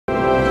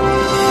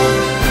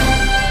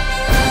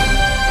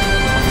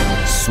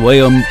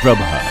Swayam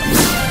Prabha.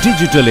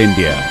 Digital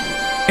India.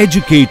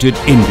 Educated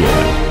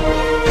India.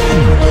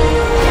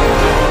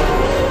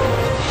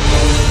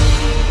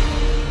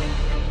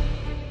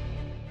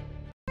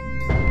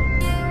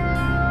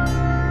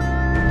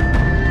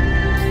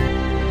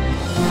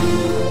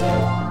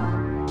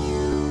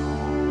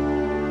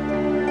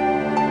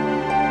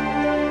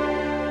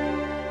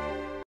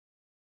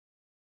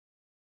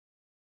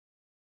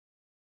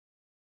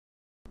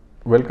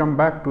 Welcome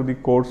back to the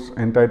course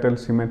entitled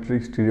Symmetry,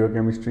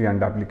 Stereochemistry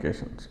and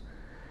Applications.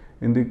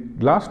 In the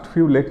last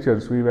few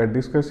lectures, we were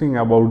discussing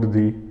about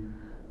the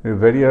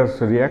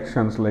various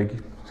reactions like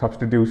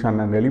substitution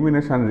and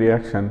elimination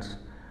reactions,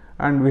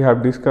 and we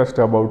have discussed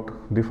about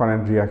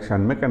different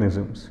reaction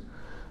mechanisms.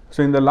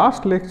 So, in the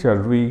last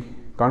lecture, we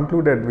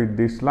concluded with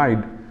this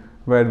slide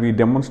where we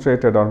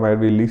demonstrated or where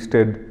we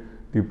listed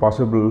the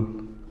possible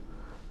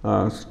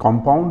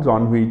compounds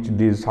on which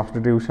these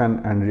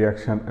substitution and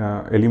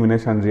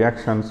elimination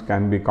reactions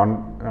can be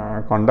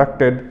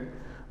conducted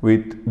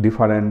with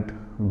different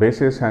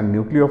bases and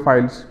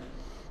nucleophiles,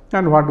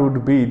 and what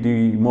would be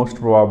the most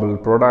probable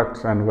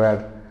products, and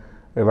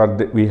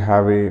wherever we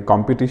have a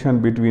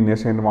competition between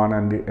SN1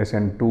 and the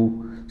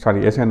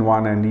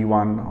SN1 and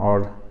E1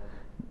 or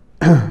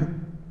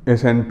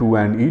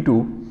SN2 and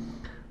E2.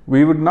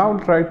 We would now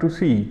try to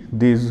see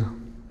these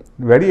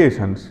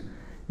variations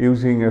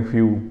using a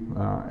few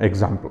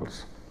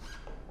examples.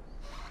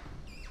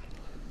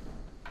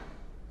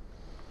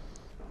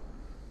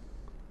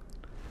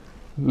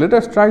 Let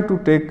us try to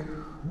take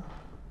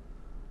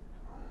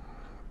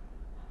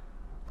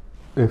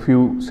a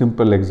few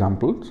simple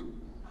examples.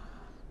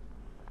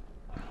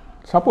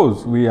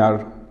 Suppose we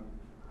are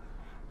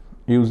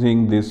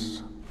using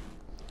this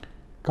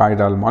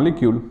chiral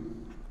molecule,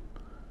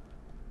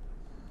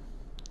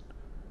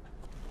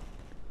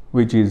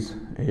 which is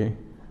a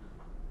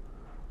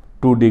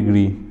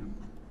 2-degree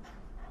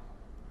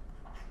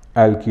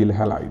alkyl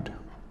halide.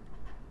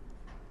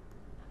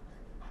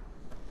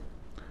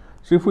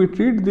 So, if we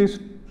treat this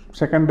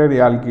secondary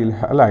alkyl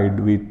halide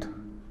with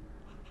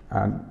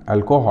an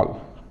alcohol,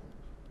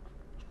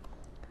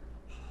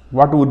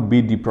 what would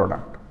be the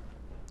product?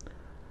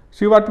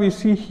 See, what we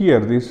see here,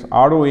 this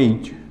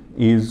ROH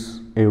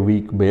is a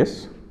weak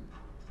base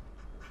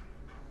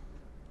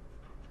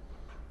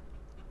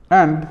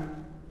and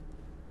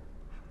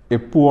a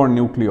poor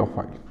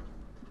nucleophile.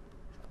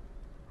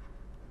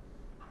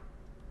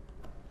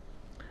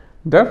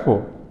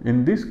 Therefore,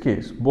 in this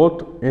case both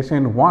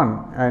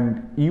SN1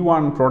 and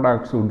E1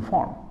 products would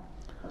form.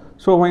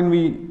 So, when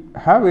we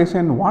have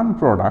SN1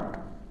 product,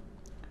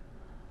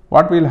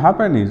 what will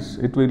happen is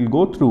it will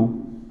go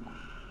through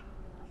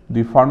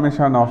the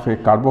formation of a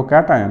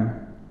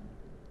carbocation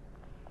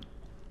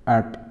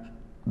at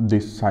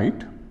this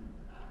site,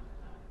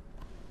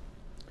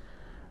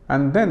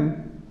 and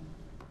then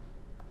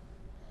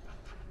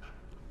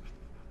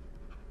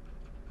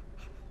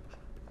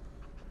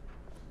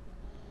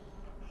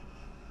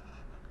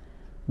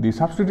the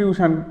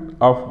substitution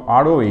of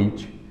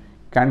ROH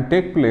can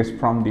take place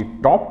from the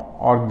top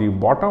or the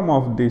bottom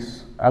of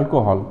this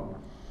alcohol,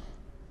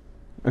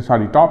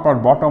 top or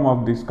bottom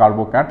of this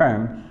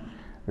carbocation,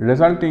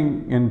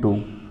 resulting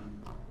into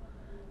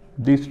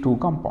these two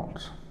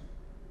compounds.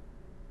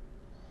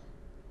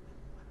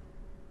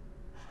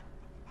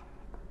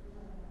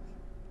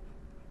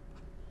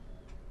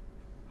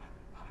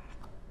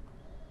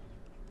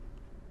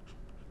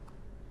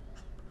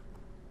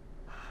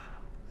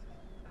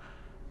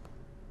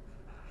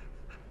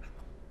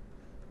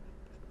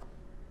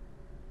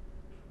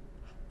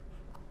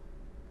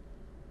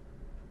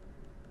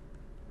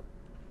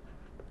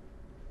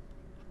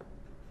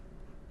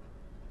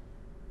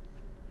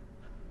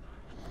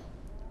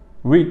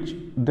 Which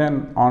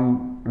then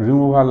on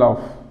removal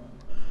of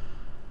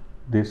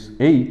this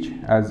H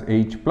as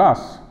H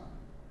plus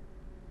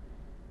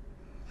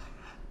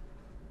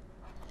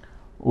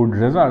would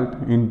result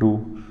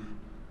into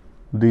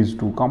these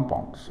two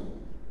compounds.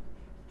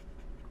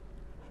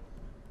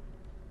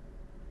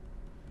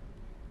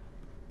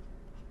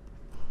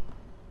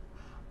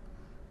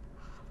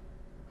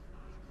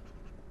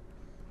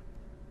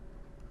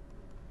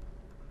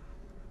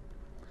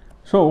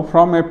 So,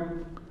 from a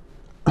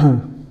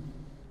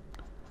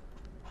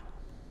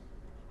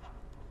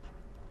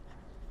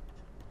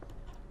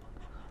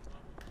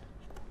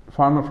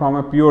from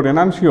a pure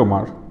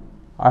enantiomer,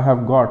 I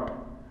have got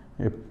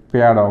a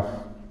pair of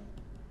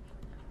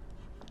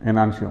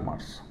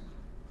enantiomers,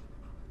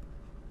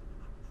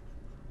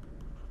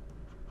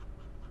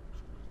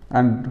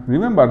 and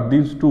remember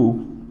these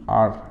two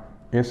are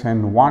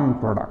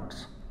SN1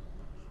 products.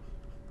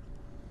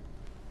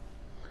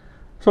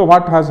 So,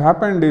 what has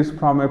happened is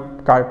from a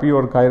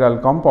pure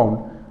chiral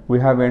compound we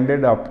have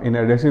ended up in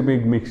a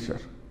recipic mixture.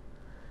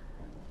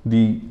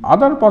 The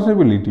other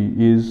possibility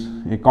is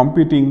a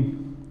competing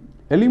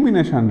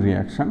elimination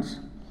reactions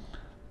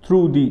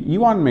through the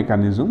E1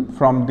 mechanism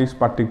from this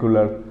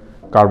particular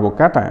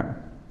carbocation.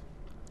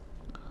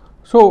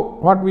 So,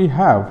 what we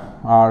have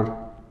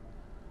are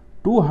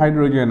two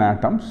hydrogen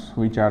atoms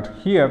which are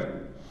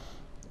here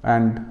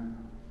and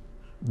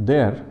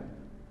there.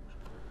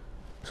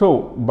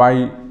 So,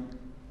 by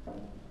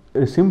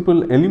a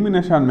simple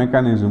elimination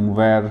mechanism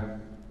where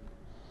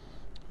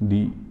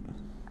the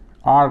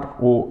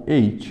ROH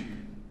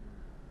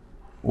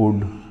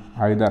would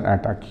either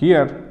attack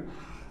here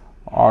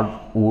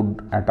or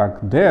would attack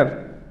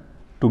there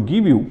to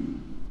give you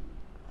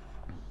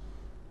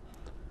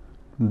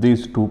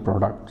these two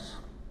products,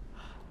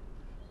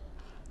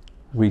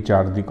 which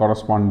are the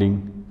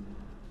corresponding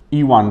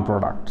E1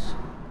 products.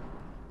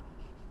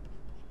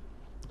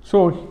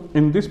 So,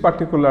 in this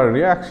particular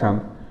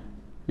reaction,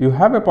 you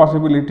have a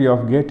possibility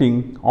of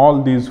getting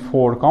all these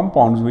four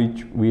compounds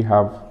which we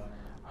have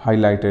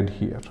highlighted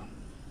here.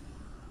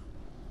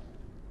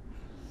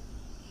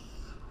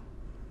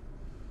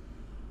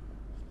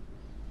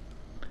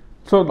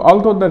 So,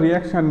 although the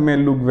reaction may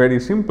look very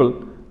simple,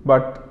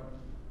 but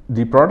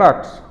the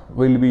products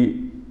will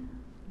be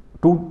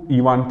two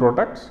E1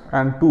 products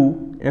and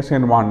two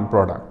SN1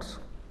 products.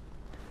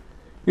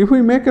 If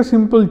we make a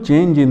simple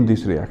change in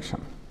this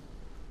reaction,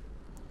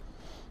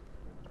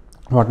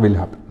 what will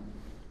happen?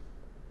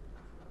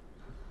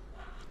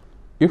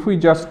 If we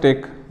just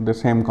take the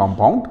same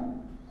compound,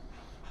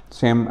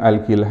 same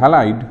alkyl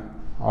halide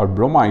or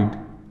bromide,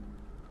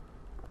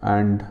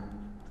 and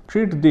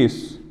treat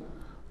this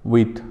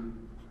with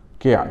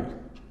Ki,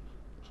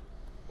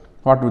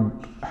 what would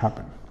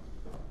happen?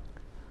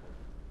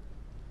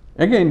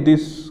 Again,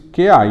 this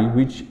Ki,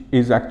 which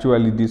is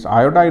actually this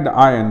iodide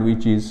ion,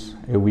 which is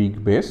a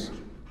weak base,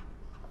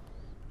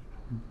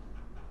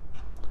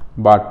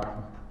 but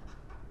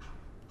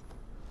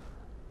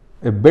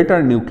a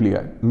better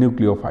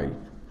nucleophile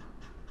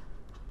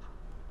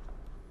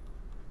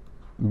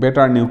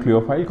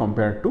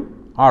compared to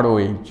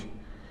ROH.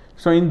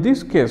 So, in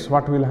this case,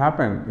 what will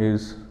happen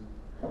is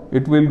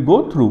it will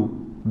go through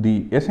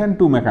the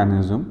SN2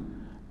 mechanism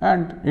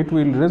and it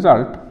will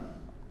result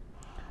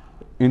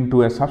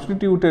into a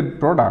substituted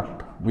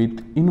product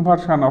with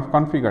inversion of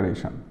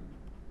configuration.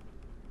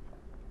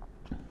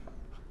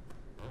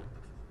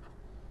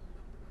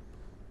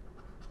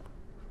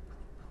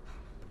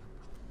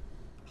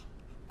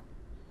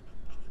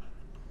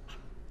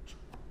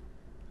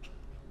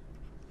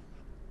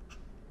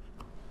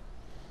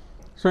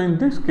 So, in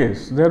this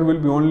case, there will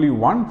be only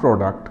one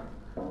product,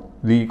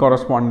 the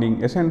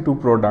corresponding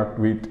SN2 product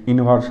with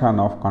inversion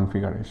of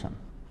configuration.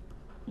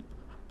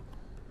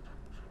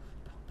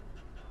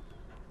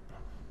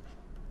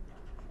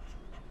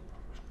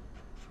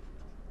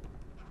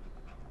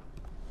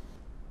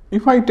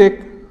 If I take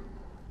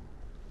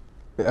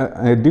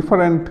a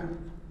different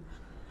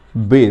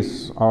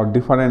base or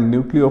different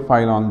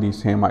nucleophile on the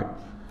same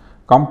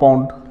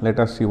compound, let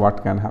us see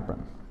what can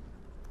happen.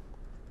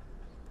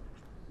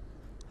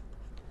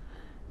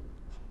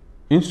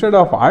 Instead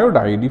of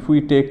iodide, if we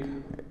take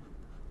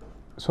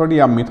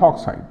sodium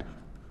methoxide,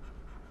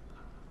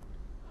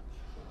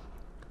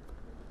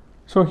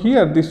 so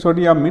here this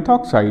sodium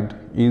methoxide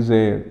is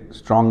a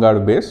stronger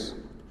base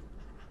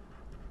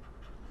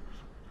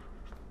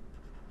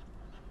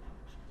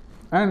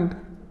and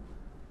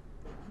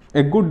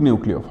a good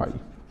nucleophile.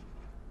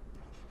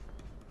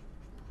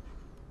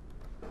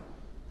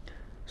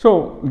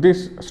 So,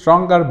 this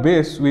stronger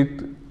base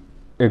with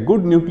a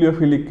good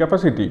nucleophilic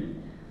capacity,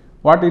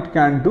 what it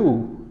can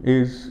do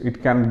is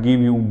it can give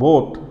you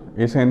both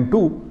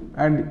SN2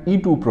 and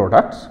E2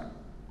 products.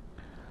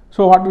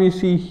 So, what we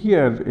see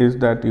here is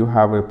that you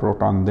have a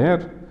proton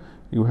there,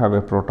 you have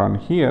a proton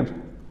here.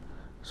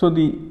 So,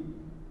 the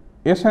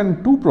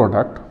SN2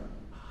 product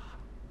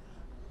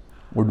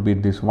would be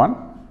this one,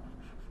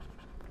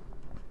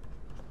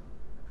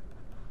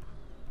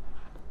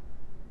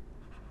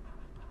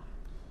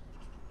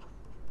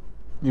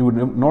 you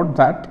would note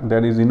that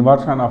there is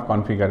inversion of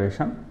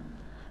configuration,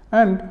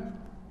 and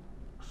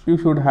you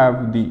should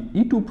have the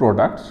E2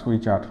 products,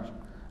 which are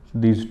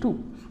these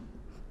two.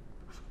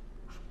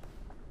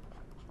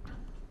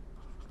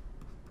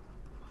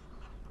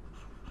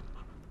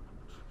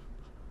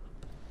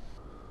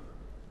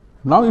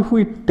 Now, if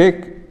we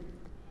take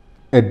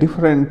a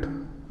different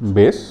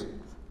base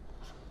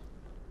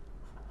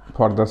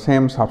for the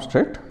same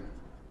substrate,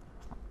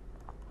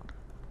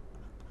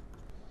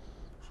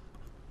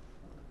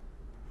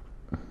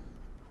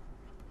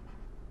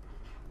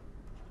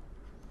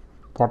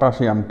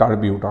 potassium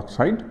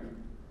terbutoxide,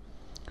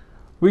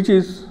 which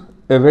is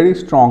a very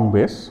strong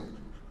base,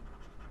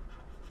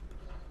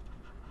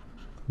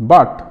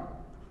 but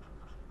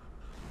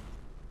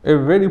a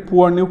very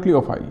poor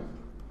nucleophile.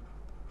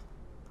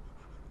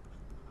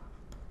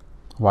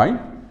 Why?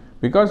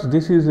 Because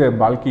this is a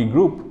bulky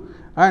group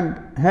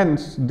and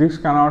hence this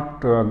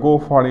cannot go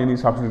for any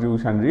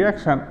substitution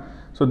reaction.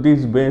 So,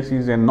 this base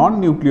is a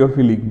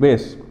non-nucleophilic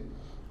base.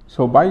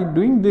 So, by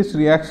doing this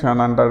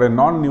reaction under a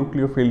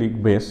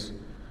non-nucleophilic base,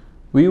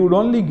 we would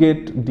only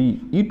get the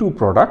E2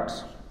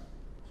 products,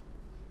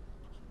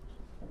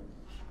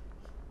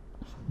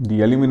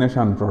 the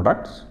elimination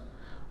products,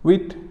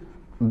 with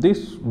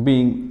this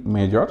being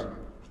major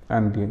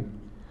and the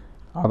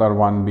other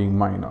one being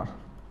minor.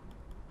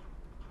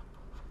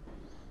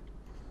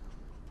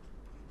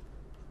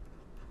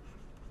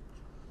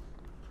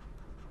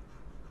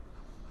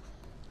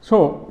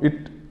 So,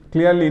 it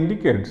clearly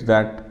indicates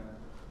that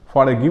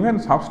for a given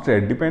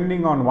substrate,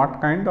 depending on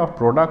what kind of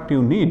product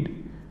you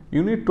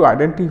need to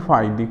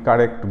identify the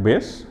correct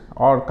base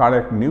or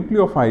correct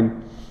nucleophile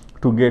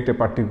to get a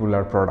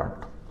particular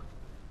product.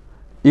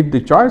 If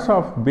the choice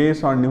of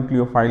base or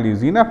nucleophile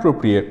is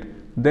inappropriate,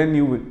 then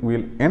you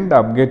will end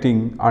up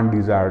getting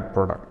undesired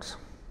products.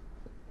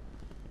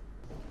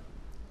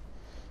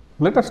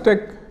 Let us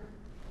take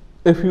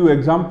a few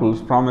examples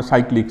from a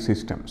cyclic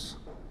systems.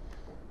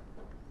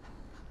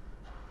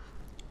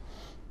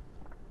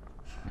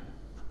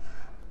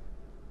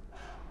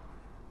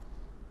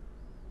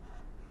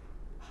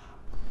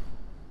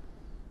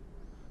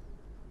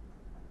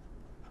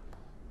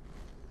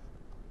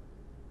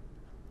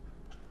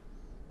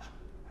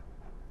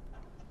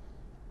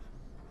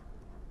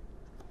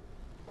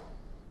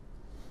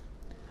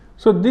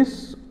 So,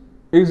 this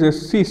is a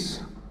cis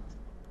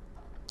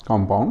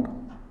compound,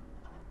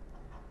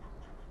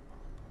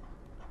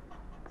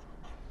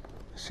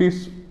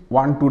 cis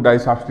 1,2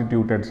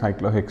 disubstituted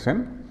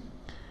cyclohexane.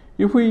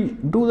 If we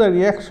do the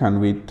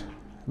reaction with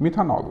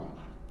methanol,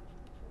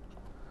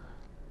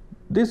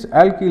 this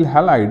alkyl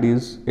halide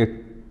is a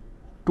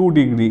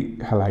 2-degree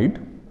halide.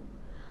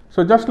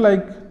 So, just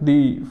like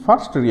the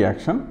first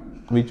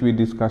reaction which we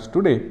discussed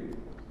today,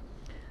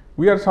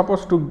 we are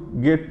supposed to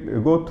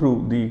go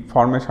through the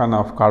formation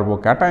of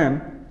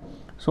carbocation.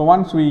 So,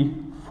 once we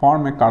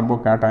form a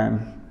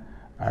carbocation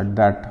at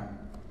that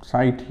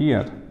site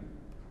here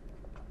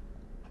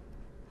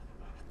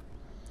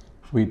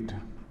with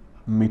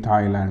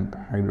methyl and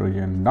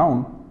hydrogen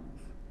down,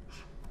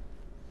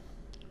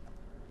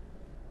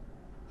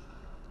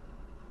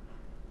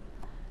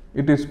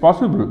 it is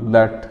possible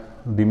that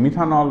the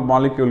methanol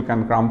molecule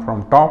can come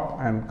from top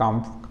and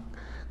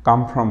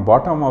come from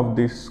bottom of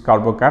this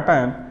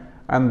carbocation,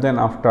 and then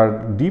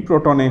after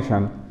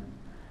deprotonation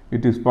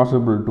it is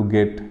possible to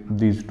get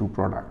these two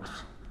products.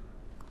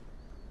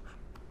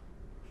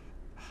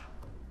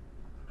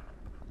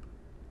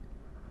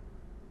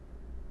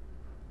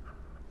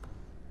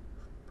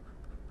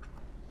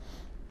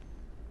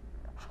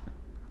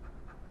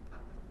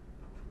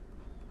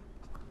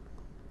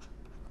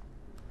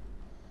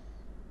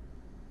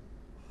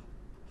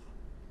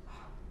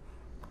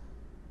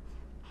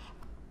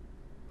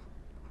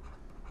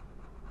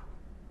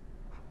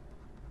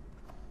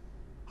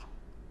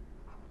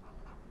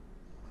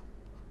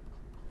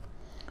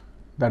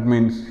 That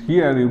means,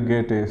 here you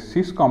get a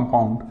cis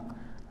compound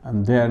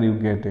and there you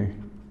get a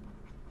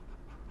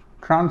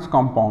trans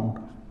compound,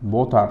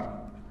 both are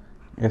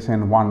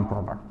SN1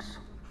 products.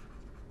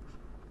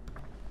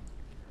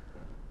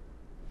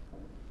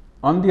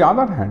 On the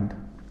other hand,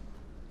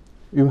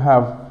 you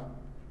have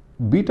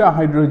beta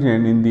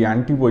hydrogen in the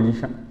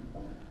antiposition.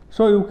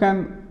 So, you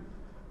can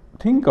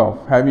think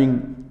of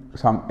having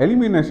some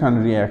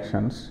elimination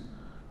reactions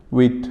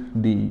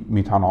with the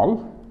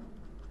methanol,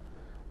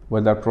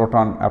 whether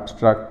proton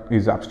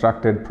is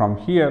abstracted from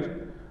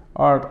here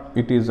or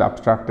it is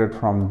abstracted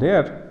from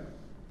there.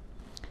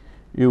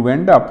 You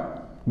end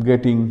up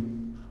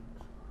getting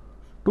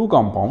two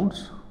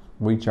compounds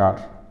which are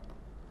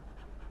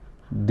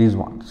these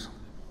ones.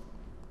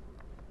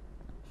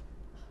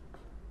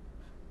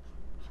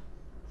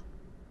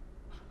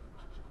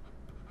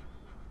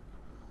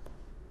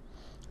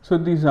 So,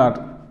 these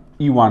are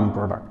E1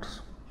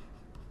 products.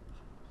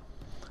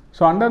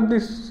 So, under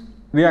this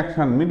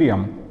reaction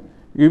medium,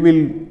 you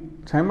will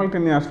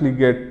simultaneously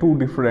get two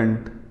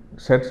different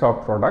sets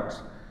of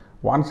products.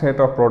 One set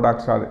of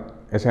products are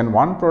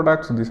SN1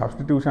 products, the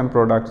substitution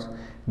products,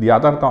 the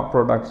other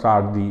products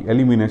are the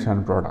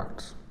elimination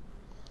products.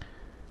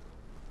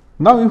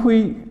 Now, if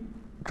we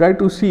try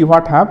to see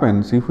what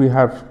happens if we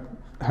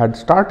had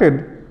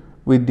started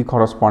with the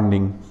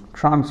corresponding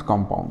trans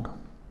compound.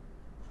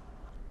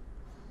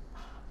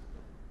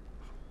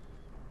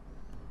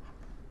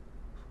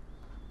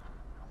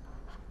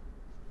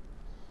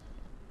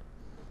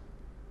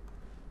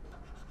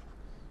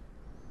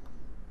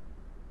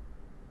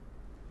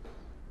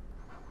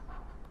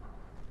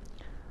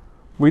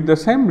 With the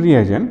same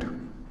reagent,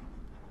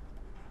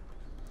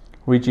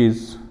 which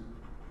is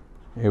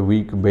a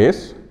weak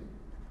base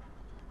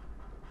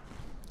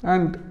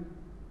and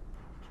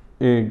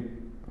a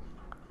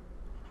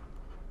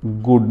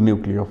good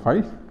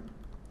nucleophile.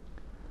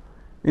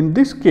 In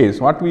this case,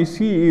 what we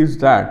see is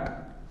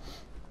that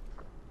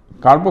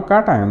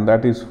carbocation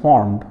that is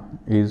formed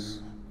is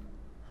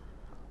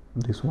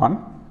this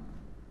one,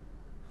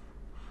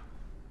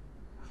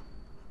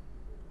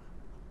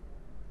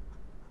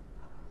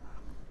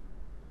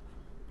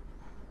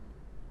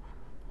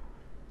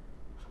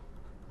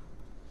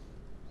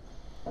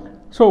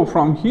 so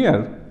from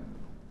here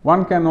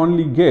one can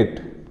only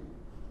get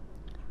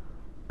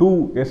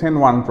two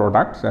SN1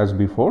 products as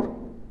before.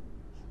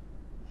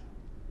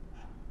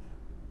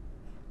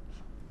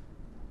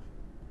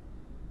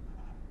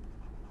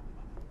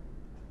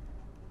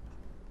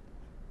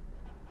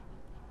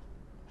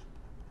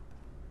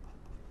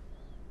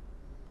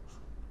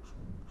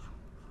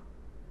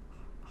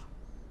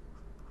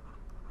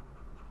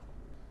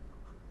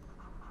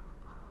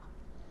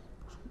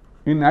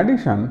 In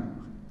addition,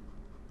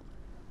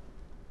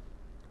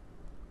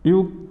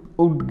 you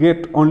would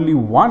get only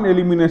one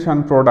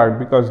elimination product,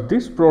 because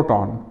this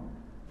proton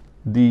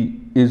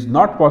is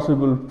not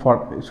possible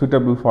for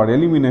suitable for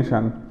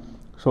elimination.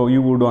 So,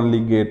 you would only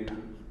get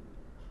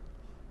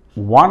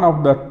one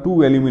of the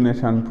two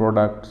elimination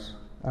products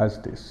as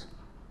this.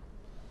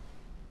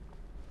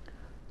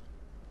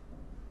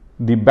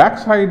 The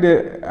backside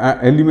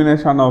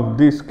elimination of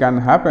this can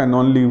happen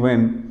only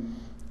when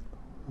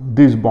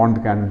this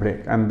bond can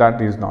break, and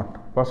that is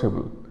not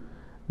possible.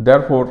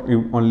 Therefore,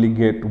 you only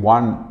get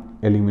one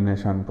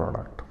elimination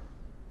product.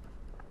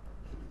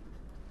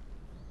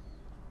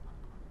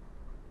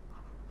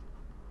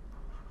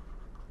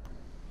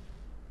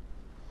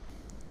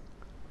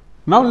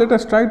 Now, let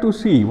us try to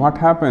see what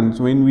happens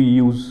when we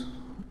use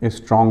a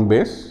strong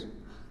base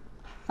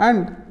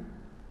and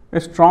a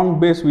strong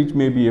base which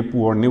may be a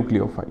poor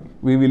nucleophile.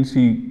 We will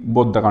see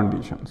both the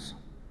conditions.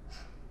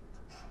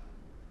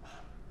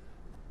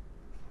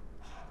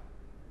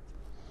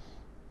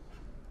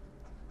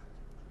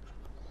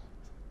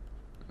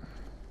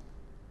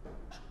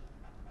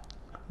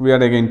 We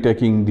are again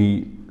taking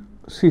the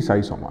cis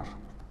isomer.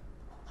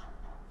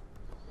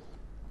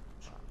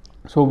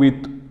 So,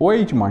 with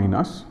OH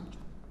minus,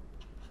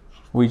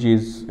 which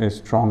is a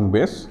strong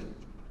base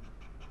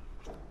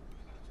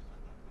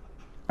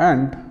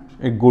and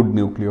a good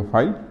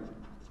nucleophile,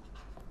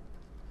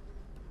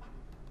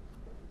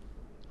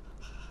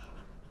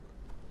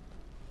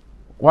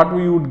 what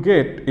we would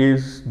get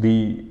is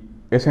the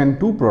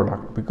SN2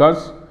 product,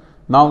 because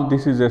now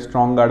this is a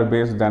stronger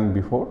base than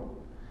before.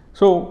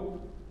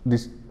 So,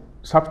 this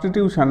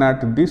substitution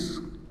at this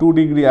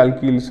 2-degree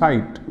alkyl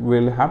site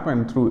will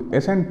happen through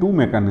SN2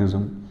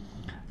 mechanism,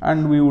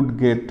 and we would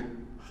get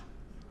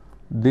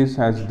this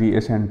as the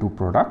SN2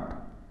 product.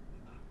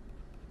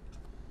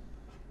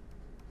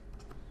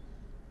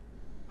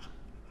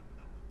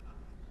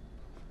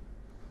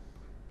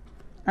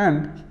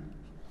 And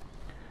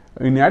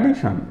in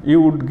addition,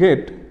 you would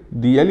get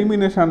the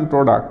elimination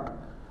product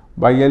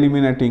by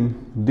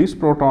eliminating this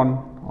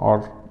proton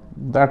or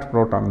that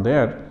proton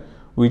there,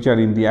 which are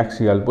in the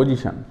axial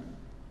position.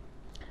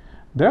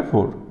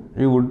 Therefore,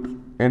 you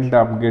would end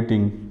up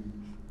getting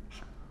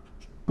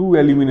two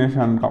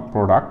elimination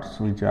products,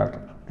 which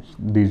are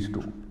these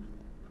two.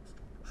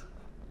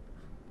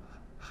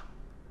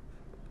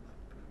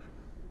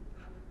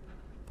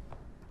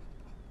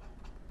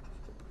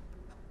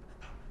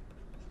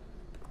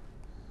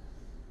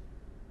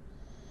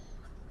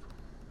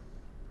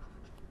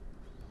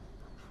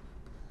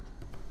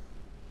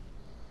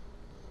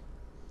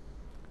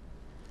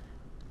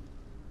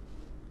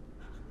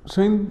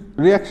 So, in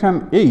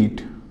reaction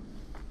 8,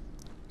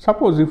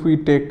 suppose if we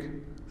take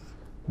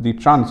the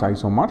trans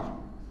isomer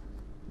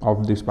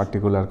of this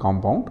particular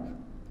compound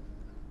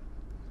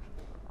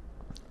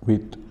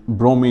with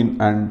bromine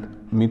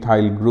and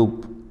methyl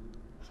group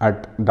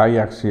at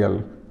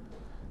diaxial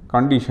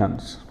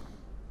conditions,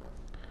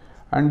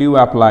 and you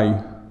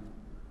apply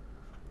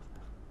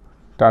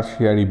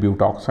tertiary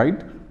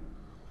butoxide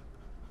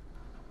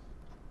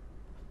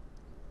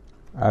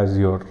as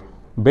your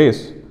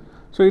base.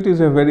 So, it is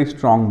a very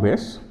strong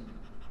base,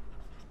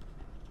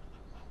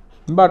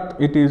 but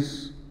it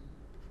is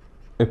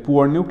a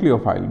poor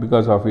nucleophile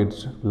because of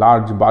its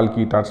large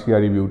bulky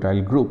tertiary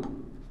butyl group.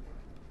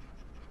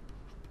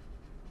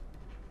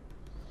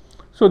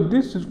 So,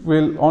 this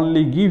will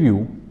only give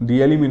you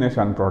the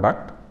elimination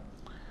product,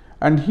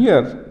 and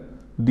here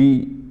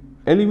the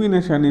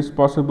elimination is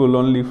possible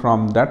only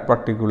from that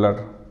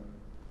particular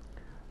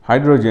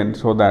hydrogen.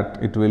 So,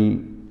 that it will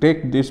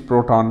take this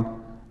proton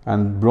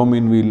and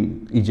bromine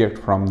will eject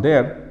from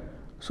there.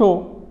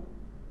 So,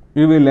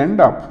 you will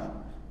end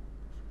up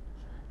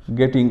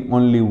getting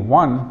only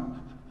one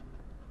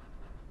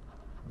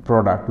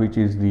product, which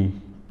is the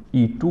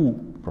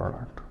E2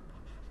 product,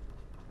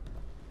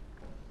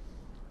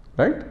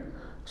 right.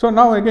 So,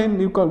 now again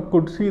you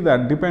could see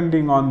that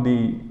depending on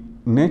the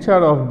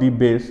nature of the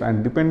base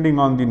and depending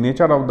on the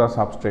nature of the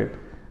substrate,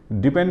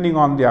 depending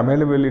on the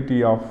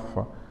availability of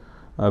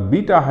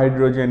beta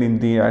hydrogen in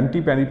the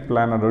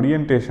antiperiplanar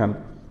orientation,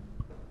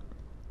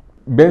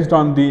 based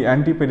on the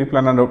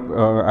antiperiplanar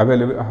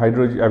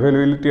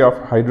availability of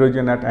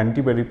hydrogen at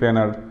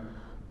antiperiplanar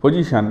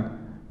position,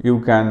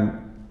 you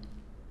can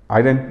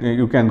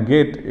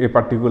get a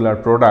particular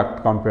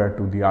product compared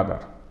to the other.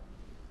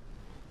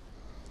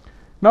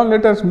 Now,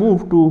 let us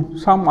move to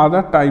some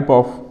other type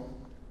of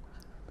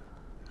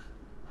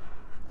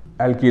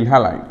alkyl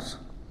halides.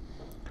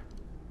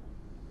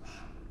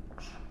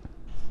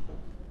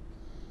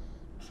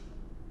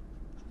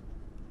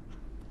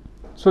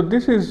 So,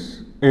 this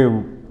is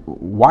a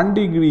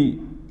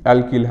 1-degree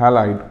alkyl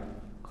halide,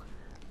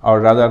 or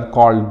rather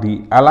called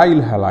the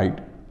allyl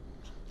halide.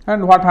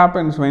 And what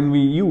happens when we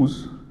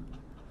use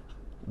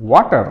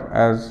water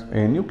as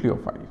a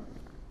nucleophile?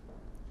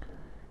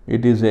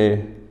 It is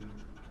a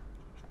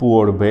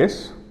poor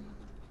base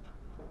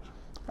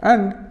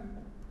and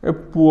a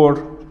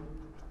poor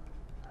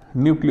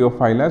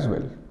nucleophile as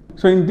well.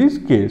 So, in this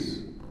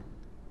case,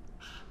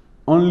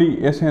 only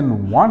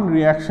SN1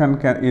 reaction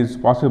is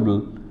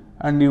possible,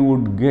 and you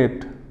would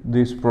get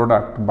this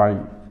product by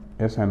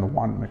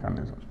SN1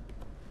 mechanism.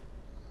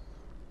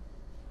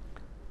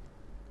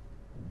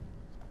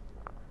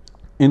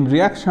 In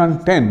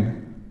reaction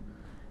 10,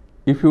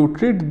 if you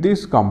treat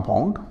this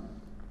compound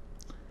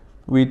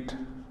with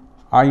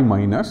I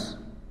minus,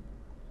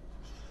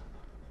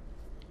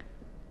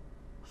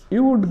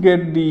 you would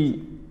get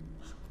the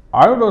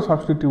iodo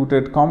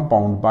substituted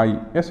compound by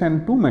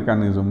SN2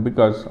 mechanism,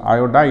 because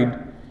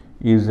iodide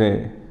is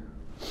a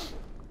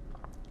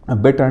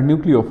better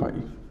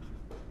nucleophile.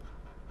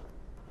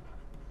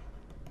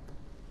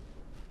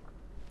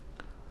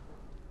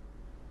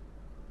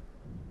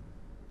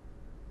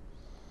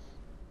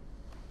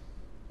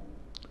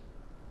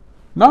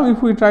 Now,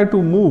 if we try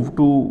to move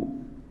to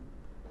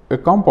a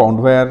compound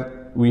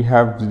where we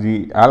have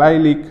the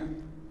allylic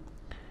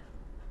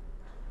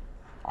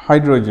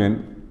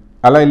hydrogen,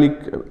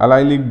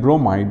 allylic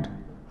bromide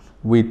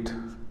with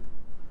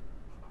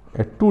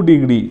a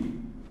 2-degree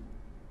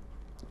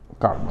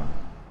carbon.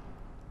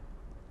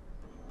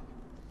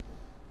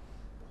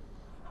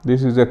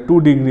 This is a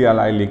 2-degree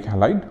allylic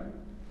halide.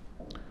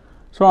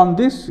 So, on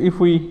this, if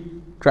we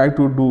try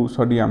to do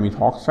sodium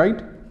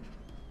ethoxide,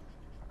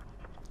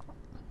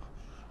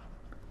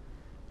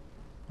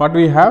 what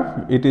we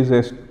have, it is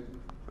a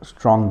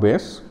strong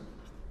base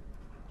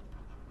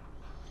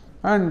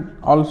and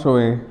also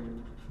a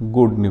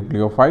good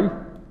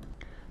nucleophile.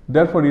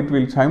 Therefore, it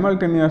will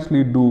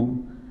simultaneously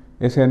do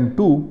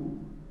SN2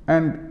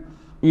 and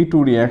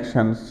E2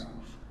 reactions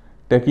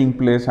taking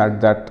place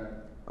at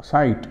that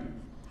site.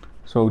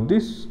 So,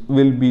 this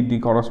will be the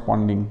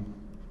corresponding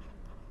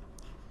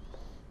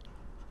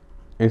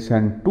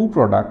SN2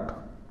 product,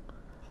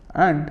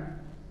 and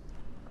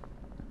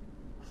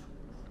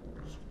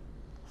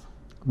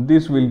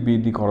this will be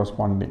the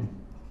corresponding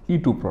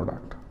E2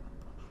 product.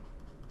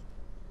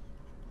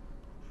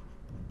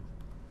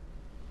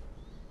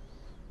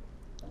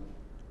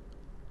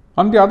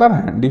 On the other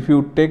hand, if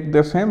you take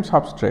the same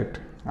substrate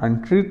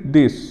and treat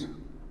this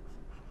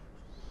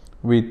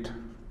with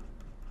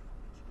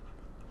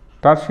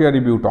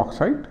tertiary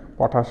butoxide,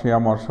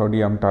 potassium or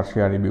sodium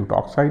tertiary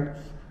butoxide,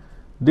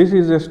 this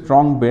is a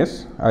strong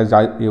base, as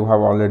you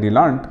have already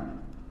learnt,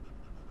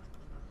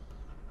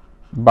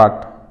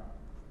 but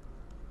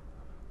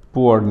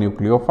poor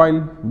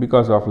nucleophile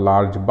because of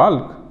large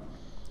bulk.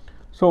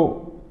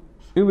 So,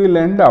 you will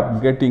end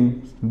up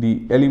getting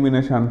the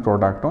elimination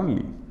product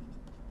only.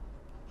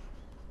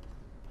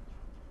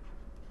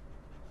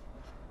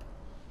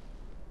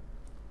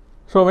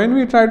 So, when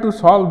we try to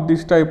solve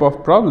this type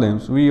of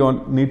problems, we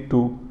need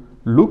to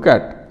look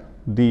at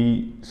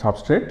the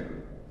substrate,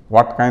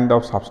 what kind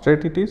of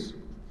substrate it is,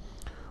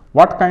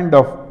 what kind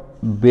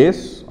of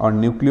base or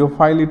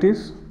nucleophile it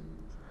is,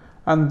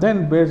 and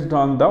then based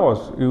on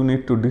those you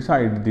need to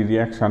decide the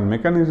reaction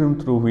mechanism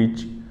through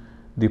which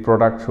the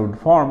product should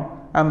form,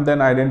 and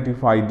then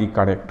identify the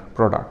correct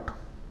product.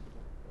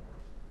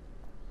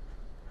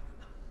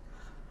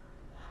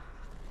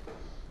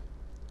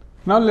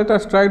 Now, let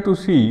us try to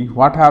see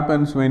what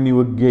happens when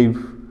you give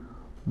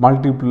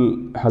multiple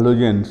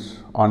halogens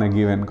on a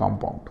given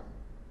compound.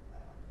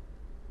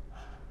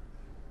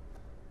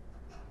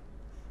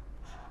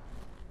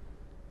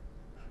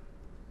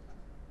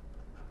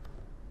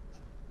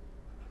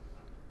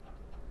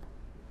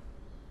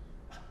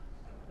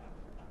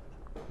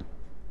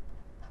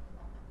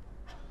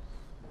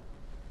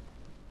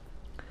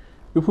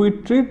 If we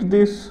treat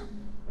this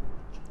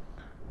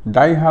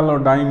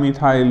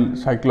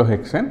dihalodimethyl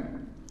cyclohexane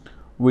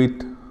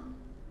with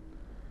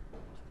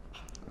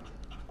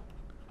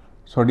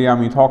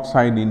sodium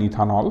ethoxide in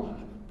ethanol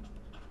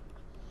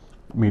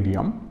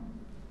medium,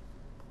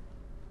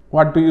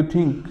 what do you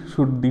think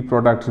should the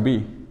products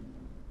be?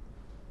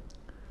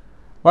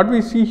 What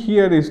we see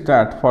here is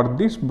that for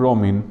this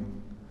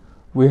bromine,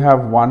 we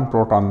have one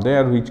proton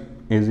there which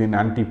is in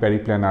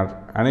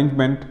anti-periplanar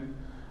arrangement,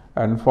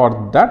 and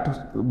for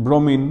that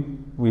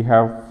bromine we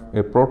have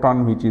a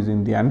proton which is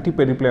in the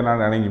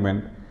anti-periplanar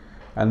arrangement,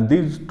 and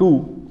these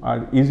two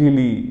are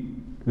easily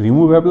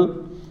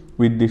removable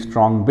with the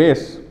strong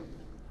base,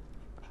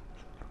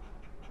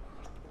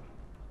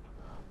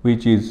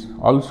 which is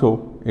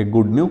also a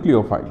good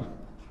nucleophile.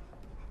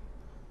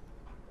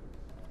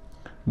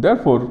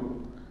 Therefore,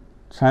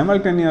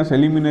 simultaneous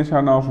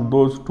elimination of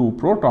those two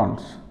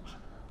protons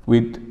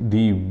with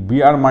the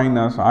Br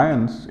minus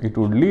ions, it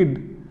would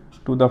lead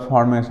to the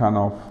formation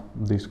of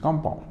this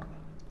compound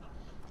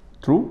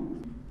through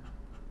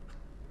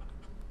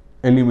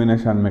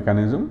elimination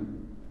mechanism.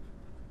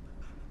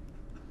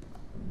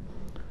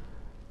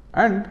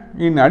 And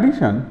in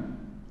addition,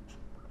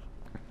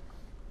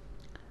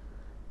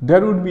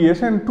 there would be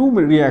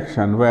SN2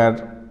 reaction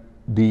where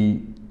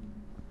the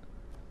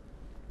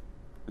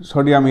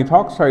sodium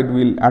ethoxide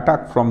will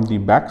attack from the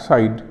back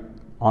side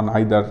on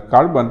either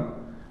carbon,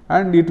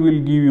 and it will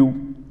give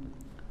you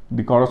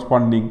the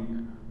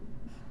corresponding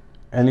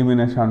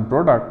elimination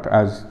product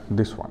as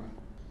this one.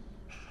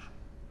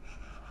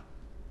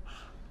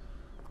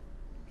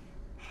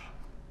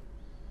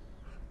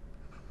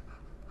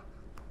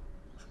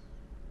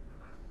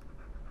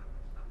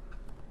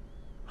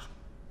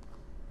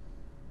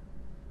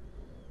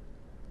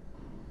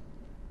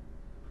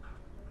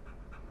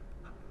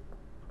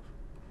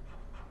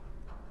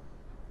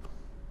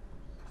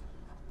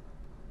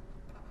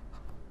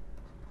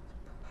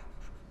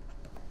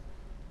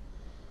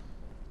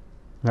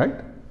 right.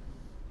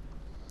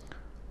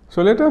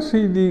 So, let us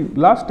see the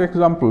last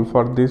example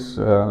for this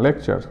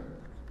lecture.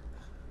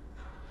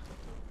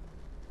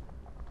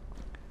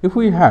 If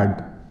we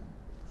had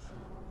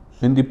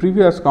in the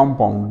previous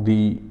compound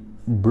the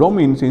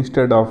bromines,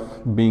 instead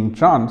of being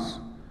trans,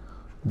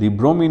 the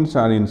bromines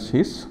are in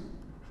cis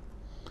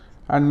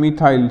and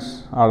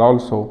methyls are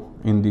also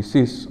in the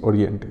cis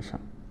orientation.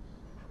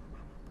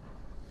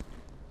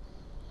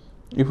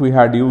 If we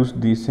had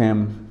used the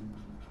same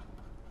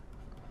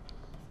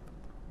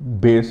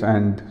base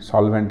and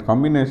solvent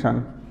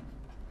combination,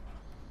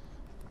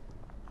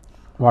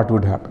 what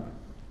would happen?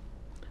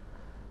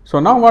 So,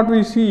 now what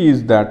we see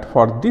is that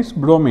for this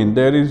bromine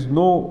there is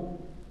no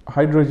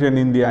hydrogen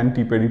in the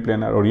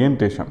anti-periplanar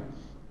orientation,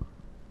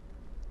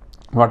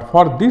 but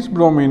for this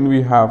bromine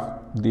we have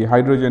the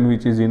hydrogen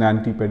which is in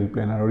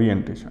anti-periplanar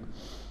orientation.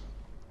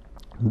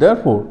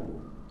 Therefore,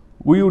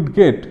 we would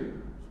get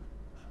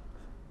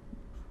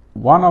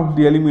one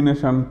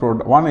elimination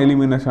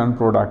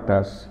product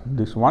as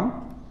this one,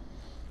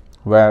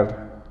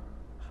 where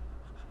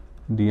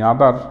the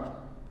other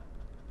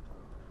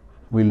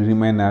will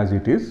remain as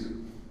it is,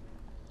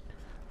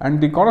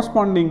 and the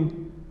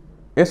corresponding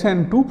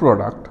SN2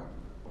 product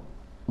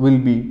will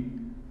be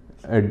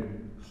a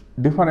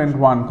different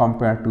one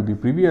compared to the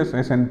previous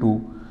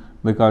SN2,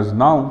 because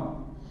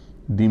now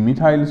the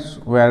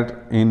methyls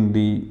were in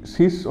the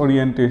cis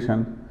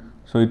orientation.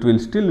 So, it will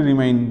still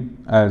remain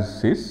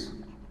as cis,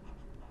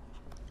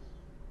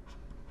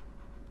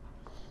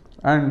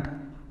 and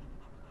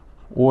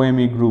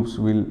OMe groups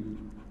will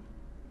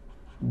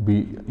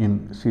be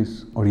in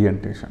cis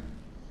orientation.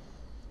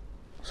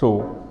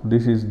 So,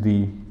 this is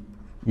the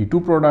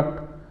E2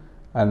 product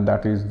and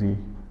that is the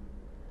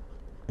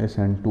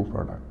SN2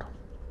 product.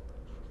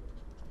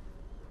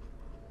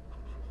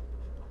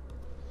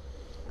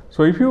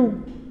 So, if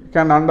you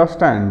can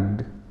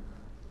understand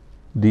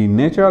the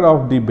nature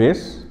of the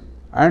base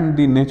and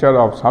the nature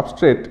of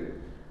substrate,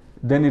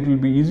 then it will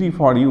be easy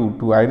for you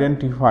to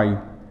identify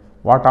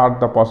what are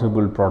the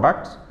possible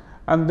products,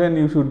 and then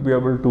you should be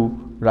able to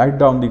write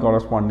down the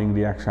corresponding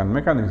reaction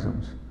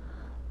mechanisms.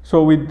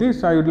 So, with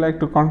this I would like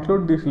to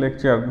conclude this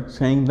lecture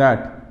saying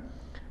that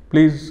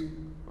please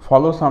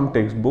follow some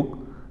textbook,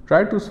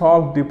 try to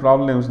solve the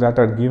problems that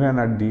are given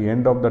at the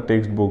end of the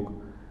textbook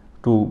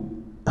to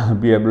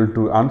be able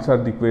to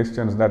answer the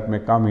questions that may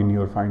come in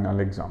your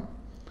final exam.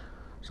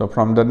 So,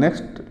 from the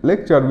next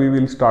lecture we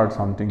will start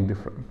something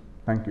different.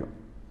 Thank you.